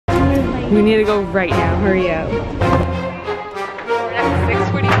We need to go right now. Hurry up. We're at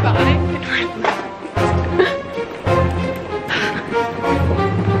 6:45.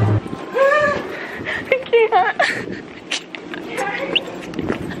 I can't.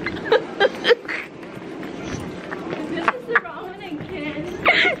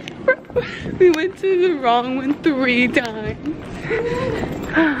 We went to the wrong one 3 times.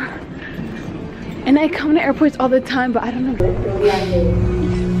 And I come to airports all the time, but I don't know.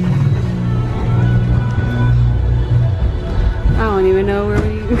 I don't even know where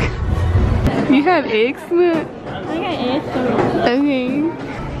we... You have eggs? I got eggs. Okay.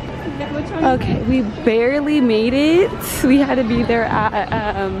 Okay, we barely made it. We had to be there at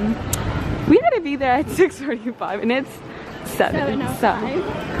 6:45 and it's 7.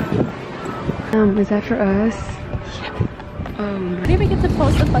 Is that for us? Maybe we get to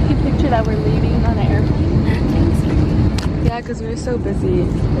post a fucking picture that we're leaving on an airplane. Yeah, because we're so busy.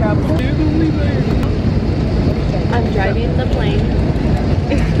 I'm driving the plane.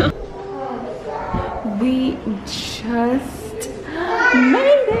 We just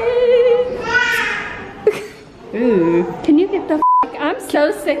made it. Ooh. Can you get the f? I'm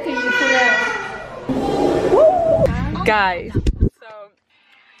so sick of you for real. Guys, so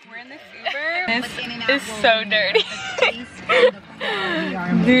we're in this Uber. This is so dirty.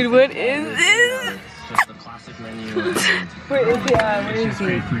 Dude, what is this? Where is he at? Where is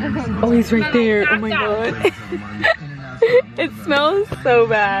he? Oh, he's right there. Oh my god. It smells so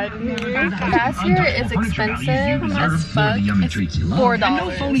bad in here. Gas here is expensive as fuck. It's $4.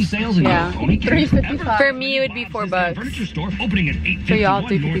 Yeah. $3.55. For me, it would be $4. For y'all,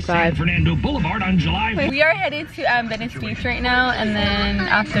 $3.55. We are headed to Venice Beach right now, and then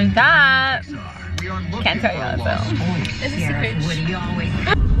after that, can't tell y'all. So this is the beach.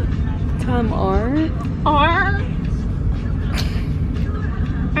 Tom R.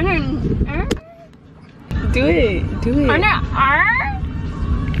 Do it.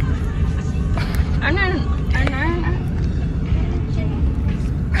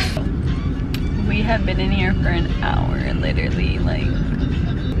 We have been in here for an hour, literally, like.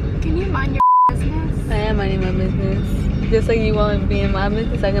 Can you mind your business? I am minding my business. Just like you want to be in my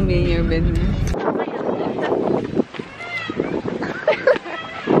business, I can be in your business.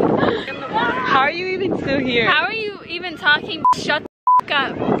 How are you even still here? How are you even talking? Shut the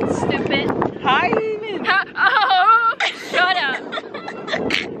f up, stupid. How are you even? Oh, shut up.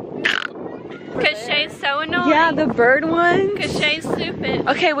 Cause Shay's so annoying. Yeah, the bird one. Cause Shay's stupid.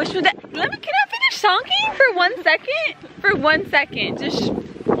 Okay, which was that? Can I finish talking for 1 second? For 1 second, just.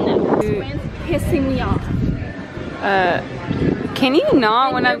 No, this wind's pissing me off. Can you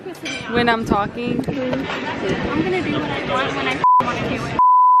not when I'm talking? I'm gonna do what I want when I want to do it.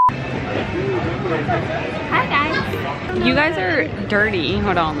 Hi guys. You guys are dirty.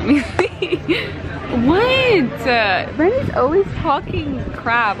 Hold on, let me see. What? Brenda's always talking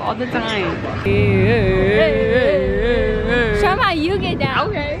crap all the time. Shama, you get down.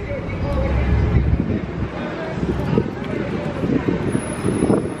 Okay.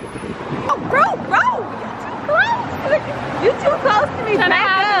 Oh, bro, you're too close to me. Can I Back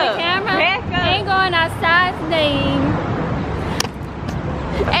have up. the camera? Back up. Ain't going outside today.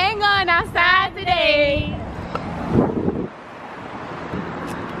 Ain't going outside today.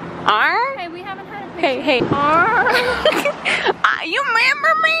 Hey, we haven't had a picture. Hey. You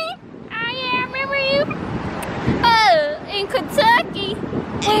remember me? Yeah, remember you? In Kentucky,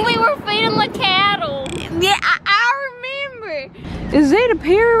 when we were feeding the cattle. Yeah, I remember. Is that a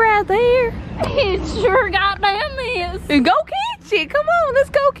pair right there? It sure goddamn is. Go catch it. Come on, let's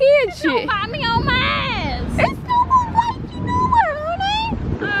go catch Don't it. bite me on my ass. It's not gonna bite you nowhere, honey.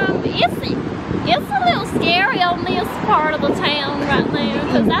 It's a little scary on this part of the town right now,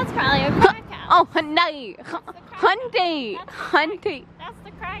 because that's probably a crack house. Oh, honey. Hunty. That's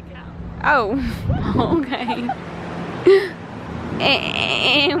the crack house. Oh, okay.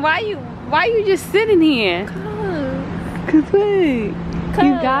 And why you just sitting here? Cause what?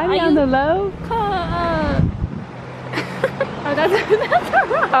 You got me on the low? Oh, that's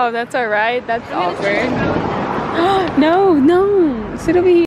alright. Oh, that's alright. That's awkward. No. Sit over here.